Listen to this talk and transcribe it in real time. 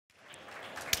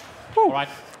All right.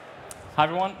 Hi,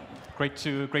 everyone. Great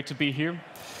to be here.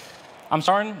 I'm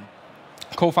Søren,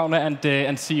 co-founder and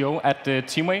CEO at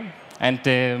Teamway.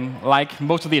 And like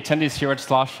most of the attendees here at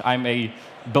Slush, I'm a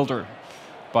builder.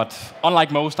 But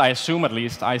unlike most, I assume at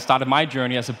least, I started my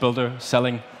journey as a builder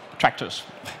selling tractors.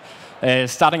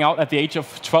 Starting out at the age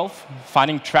of 12,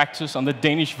 finding tractors on the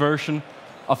Danish version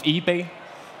of eBay,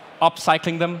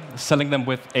 upcycling them, selling them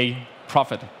with a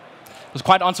profit. It was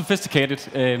quite unsophisticated,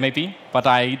 maybe, but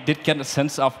I did get a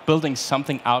sense of building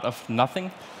something out of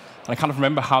nothing. And I kind of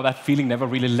remember how that feeling never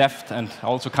really left, and I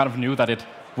also kind of knew that it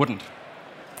wouldn't.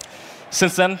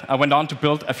 Since then, I went on to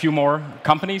build a few more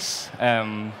companies,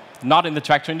 not in the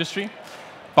tractor industry,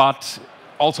 but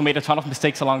also made a ton of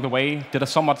mistakes along the way, did a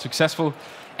somewhat successful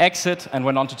exit, and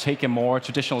went on to take a more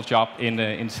traditional job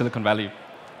in Silicon Valley.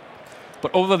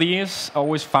 But over the years, I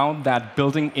always found that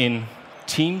building in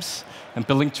teams and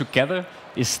building together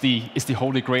is the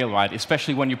holy grail, right?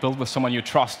 Especially when you build with someone you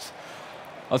trust.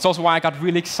 That's also why I got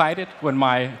really excited when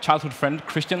my childhood friend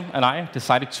Christian and I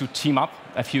decided to team up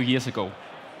a few years ago.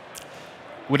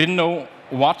 We didn't know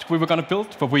what we were going to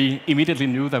build, but we immediately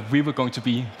knew that we were going to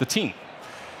be the team.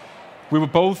 We were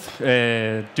both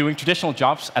doing traditional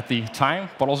jobs at the time,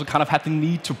 but also kind of had the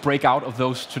need to break out of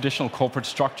those traditional corporate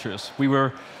structures. We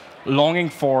were longing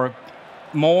for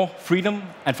more freedom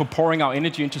and for pouring our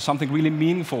energy into something really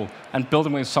meaningful and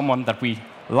building with someone that we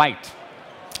liked.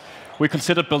 We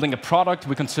considered building a product.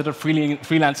 We considered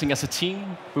freelancing as a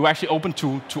team. We were actually open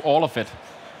to all of it.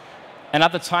 And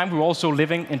at the time, we were also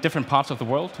living in different parts of the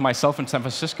world, myself in San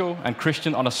Francisco and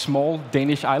Christian on a small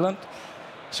Danish island.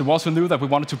 So we also knew that we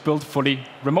wanted to build fully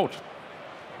remote.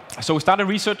 So we started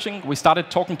researching. We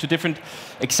started talking to different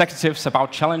executives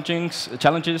about challenges.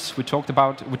 We talked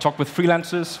with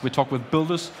freelancers. We talked with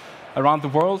builders around the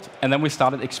world. And then we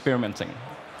started experimenting.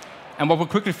 And what we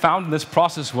quickly found in this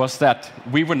process was that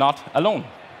we were not alone.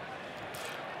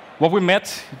 What we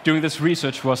met during this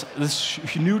research was this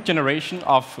new generation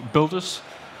of builders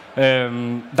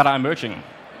that are emerging.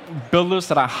 Builders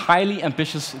that are highly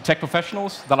ambitious tech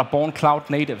professionals that are born cloud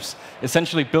natives,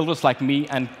 essentially builders like me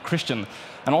and Christian,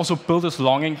 and also builders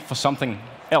longing for something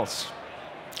else.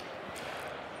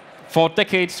 For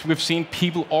decades, we've seen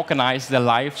people organize their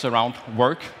lives around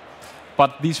work,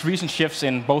 but these recent shifts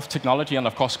in both technology and,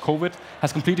 of course, COVID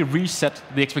has completely reset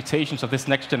the expectations of this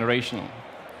next generation.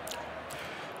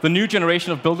 The new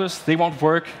generation of builders, they want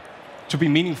work to be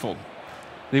meaningful.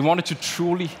 They want it to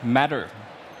truly matter.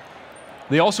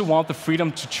 They also want the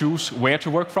freedom to choose where to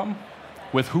work from,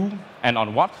 with who, and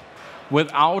on what,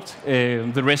 without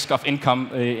the risk of income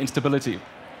instability.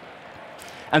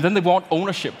 And then they want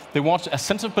ownership. They want a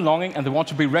sense of belonging, and they want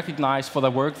to be recognized for their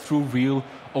work through real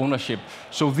ownership.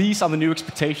 So these are the new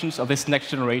expectations of this next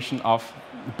generation of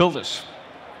builders.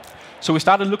 So we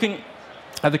started looking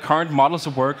at the current models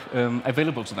of work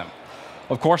available to them.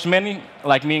 Of course, many,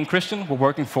 like me and Christian, were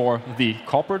working for the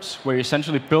corporates, where you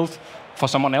essentially built for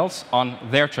someone else on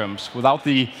their terms, without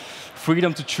the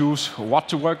freedom to choose what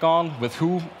to work on, with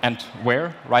who, and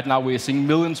where. Right now, we're seeing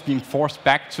millions being forced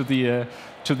back to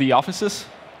the offices.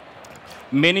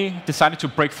 Many decided to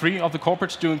break free of the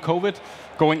corporates during COVID,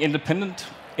 going independent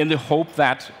in the hope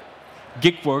that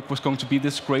gig work was going to be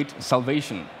this great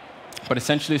salvation, but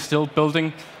essentially still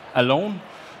building alone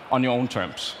on your own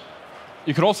terms.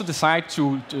 You could also decide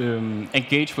to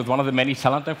engage with one of the many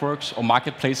talent networks or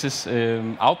marketplaces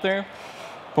out there,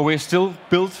 but we're still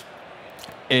built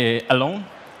alone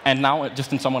and now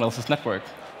just in someone else's network,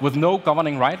 with no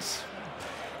governing rights,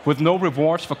 with no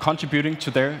rewards for contributing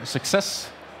to their success,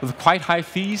 with quite high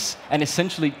fees, and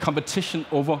essentially competition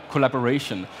over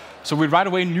collaboration. So we right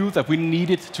away knew that we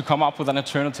needed to come up with an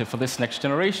alternative for this next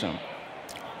generation.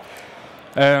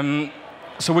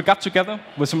 So we got together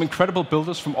with some incredible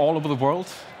builders from all over the world,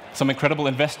 some incredible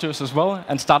investors as well,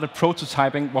 and started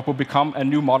prototyping what will become a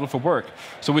new model for work.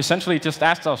 So we essentially just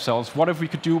asked ourselves, what if we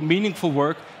could do meaningful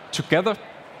work together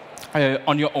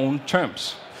on your own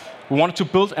terms? We wanted to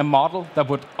build a model that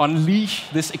would unleash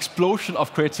this explosion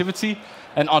of creativity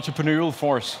and entrepreneurial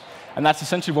force. And that's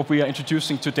essentially what we are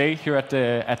introducing today here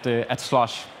at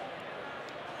Slush.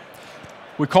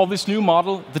 We call this new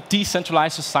model the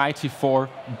decentralized society for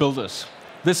builders.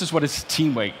 This is what is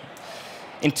Teamway.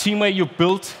 In Teamway, you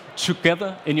build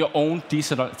together in your own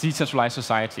decentralized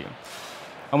society.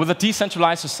 And with a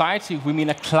decentralized society, we mean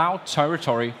a cloud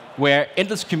territory where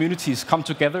endless communities come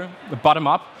together, bottom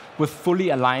up, with fully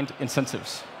aligned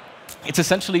incentives. It's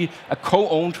essentially a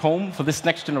co-owned home for this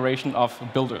next generation of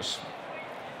builders.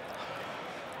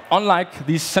 Unlike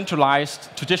these centralized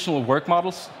traditional work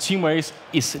models, Teamway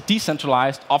is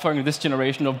decentralized, offering this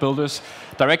generation of builders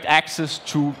direct access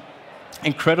to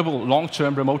incredible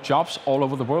long-term remote jobs all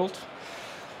over the world.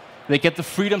 They get the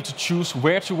freedom to choose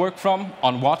where to work from,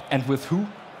 on what, and with who.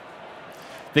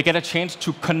 They get a chance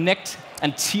to connect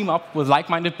and team up with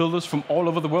like-minded builders from all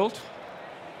over the world.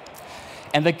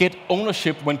 And they get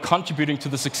ownership when contributing to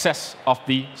the success of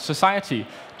the society,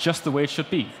 just the way it should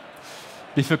be.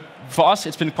 For us,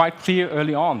 it's been quite clear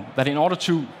early on that in order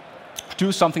to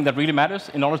do something that really matters,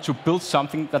 in order to build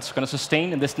something that's going to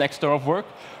sustain in this next era of work,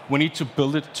 we need to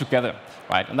build it together,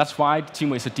 right? And that's why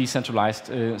Teamway is a decentralized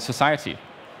society.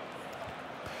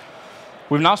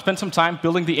 We've now spent some time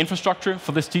building the infrastructure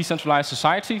for this decentralized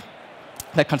society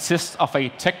that consists of a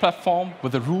tech platform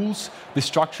with the rules, the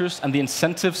structures, and the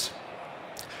incentives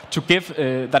to give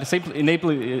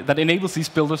that enables these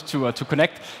builders to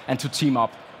connect and to team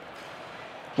up.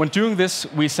 When doing this,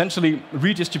 we essentially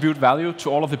redistribute value to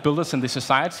all of the builders in the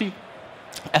society,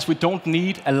 as we don't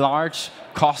need a large,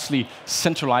 costly,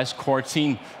 centralized core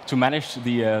team to manage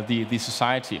the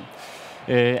society.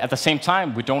 At the same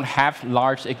time, we don't have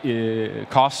large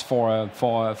costs for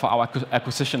our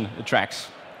acquisition tracks.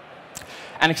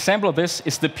 An example of this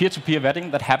is the peer-to-peer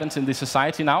vetting that happens in the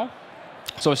society now.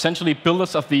 So essentially,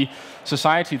 builders of the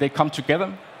society, they come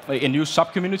together in new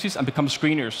sub-communities and become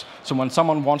screeners. So when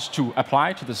someone wants to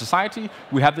apply to the society,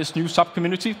 we have this new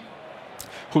sub-community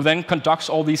who then conducts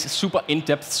all these super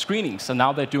in-depth screenings. And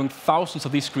now they're doing thousands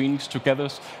of these screenings together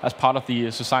as part of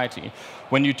the society.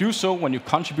 When you do so, when you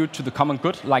contribute to the common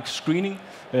good, like screening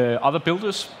other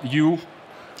builders, you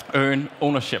earn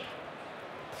ownership.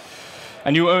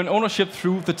 And you earn ownership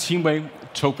through the Teamway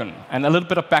token. And a little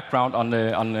bit of background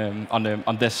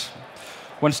on this.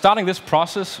 When starting this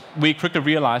process, we quickly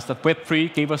realized that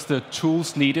Web3 gave us the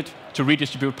tools needed to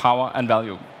redistribute power and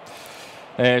value.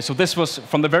 So this was,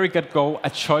 from the very get-go, a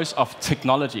choice of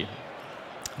technology.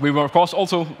 We were, of course,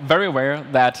 also very aware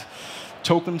that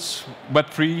tokens,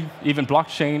 Web3, even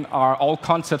blockchain, are all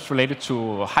concepts related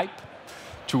to hype,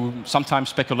 to sometimes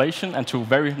speculation, and to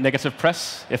very negative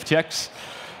press, FTX.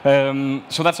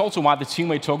 So that's also why the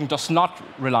Teamway token does not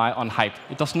rely on hype.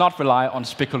 It does not rely on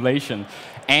speculation.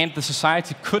 And the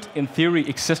society could, in theory,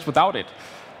 exist without it.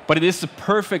 But it is the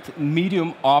perfect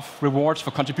medium of rewards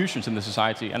for contributions in the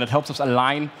society, and it helps us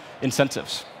align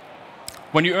incentives.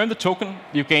 When you earn the token,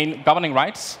 you gain governing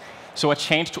rights, so a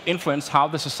chance to influence how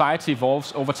the society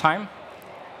evolves over time.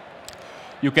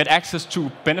 You get access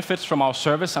to benefits from our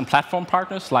service and platform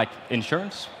partners, like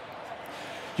insurance.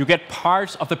 You get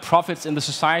parts of the profits in the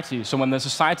society, so when the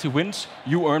society wins,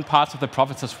 you earn parts of the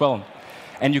profits as well.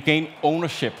 And you gain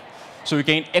ownership. So you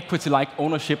gain equity-like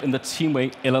ownership in the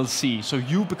Teamway LLC. So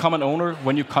you become an owner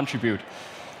when you contribute.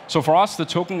 So for us, the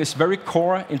token is very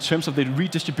core in terms of the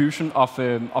redistribution of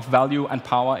value and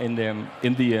power in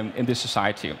this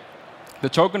society. The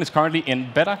token is currently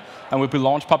in beta and will be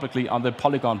launched publicly on the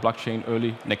Polygon blockchain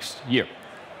early next year.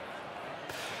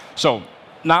 So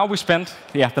now we spent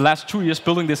the last 2 years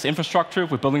building this infrastructure.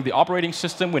 We're building the operating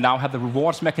system. We now have the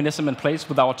rewards mechanism in place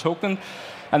with our token.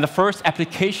 And the first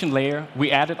application layer we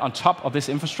added on top of this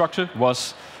infrastructure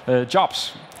was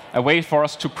jobs, a way for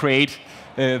us to create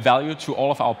value to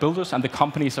all of our builders and the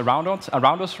companies around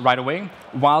us right away,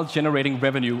 while generating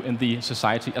revenue in the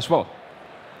society as well.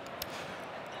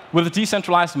 With a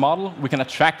decentralized model, we can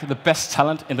attract the best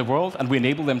talent in the world, and we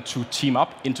enable them to team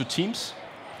up into teams.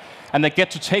 And they get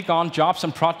to take on jobs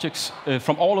and projects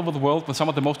from all over the world with some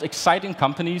of the most exciting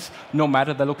companies, no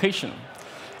matter the location.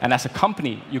 And as a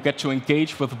company, you get to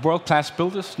engage with world-class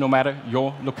builders, no matter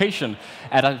your location,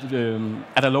 at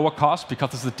a lower cost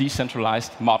because it's a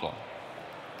decentralized model.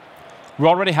 We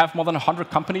already have more than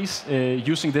 100 companies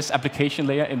using this application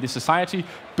layer in the society,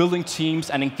 building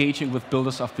teams and engaging with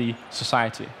builders of the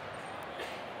society.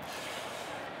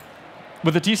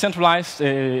 With the decentralized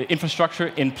infrastructure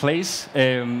in place,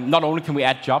 not only can we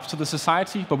add jobs to the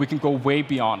society, but we can go way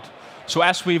beyond. So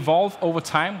as we evolve over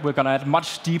time, we're going to add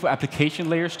much deeper application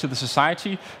layers to the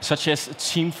society, such as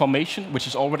team formation, which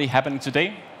is already happening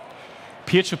today,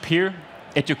 peer-to-peer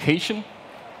education,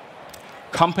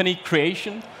 company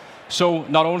creation. So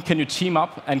not only can you team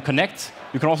up and connect,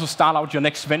 you can also start out your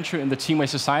next venture in the Teamway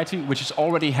society, which is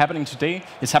already happening today.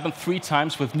 It's happened 3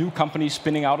 times with new companies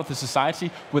spinning out of the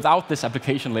society without this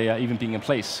application layer even being in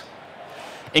place.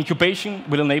 Incubation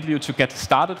will enable you to get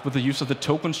started with the use of the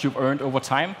tokens you've earned over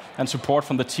time and support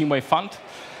from the Teamway fund.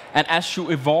 And as you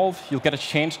evolve, you'll get a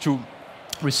chance to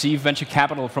receive venture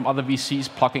capital from other VCs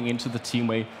plugging into the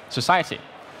Teamway society.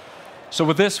 So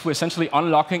with this, we're essentially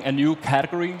unlocking a new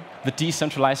category, the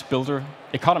decentralized builder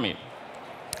economy,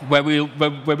 where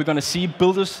we're going to see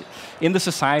builders in the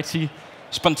society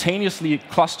spontaneously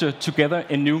cluster together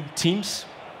in new teams,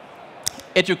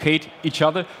 educate each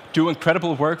other, do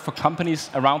incredible work for companies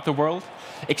around the world,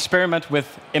 experiment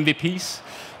with MVPs,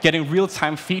 getting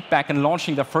real-time feedback and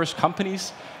launching their first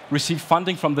companies, receive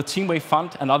funding from the Teamway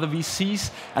Fund and other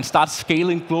VCs, and start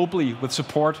scaling globally with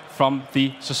support from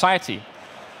the society.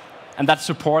 And that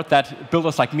support that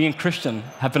builders like me and Christian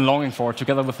have been longing for,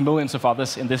 together with millions of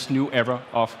others in this new era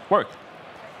of work.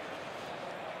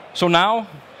 So now,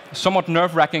 somewhat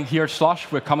nerve-wracking here at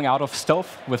Slush, we're coming out of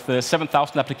stealth with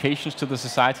 7,000 applications to the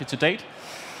society to date,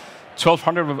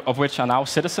 1,200 of which are now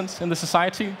citizens in the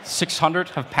society, 600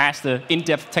 have passed the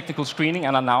in-depth technical screening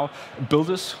and are now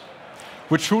builders.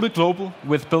 We're truly global,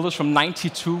 with builders from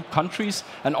 92 countries,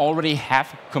 and already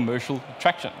have commercial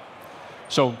traction.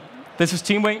 So this is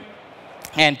Teamway,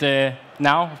 and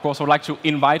now, of course, I would like to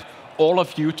invite all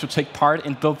of you to take part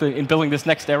in building this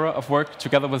next era of work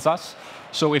together with us.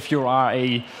 So if you are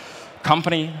a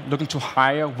company looking to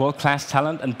hire world-class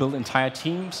talent and build entire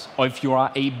teams, or if you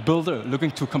are a builder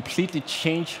looking to completely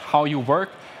change how you work,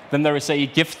 then there is a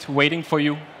gift waiting for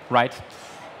you right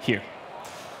here.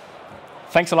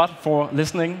 Thanks a lot for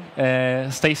listening.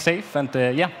 Stay safe, and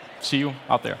yeah, see you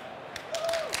out there.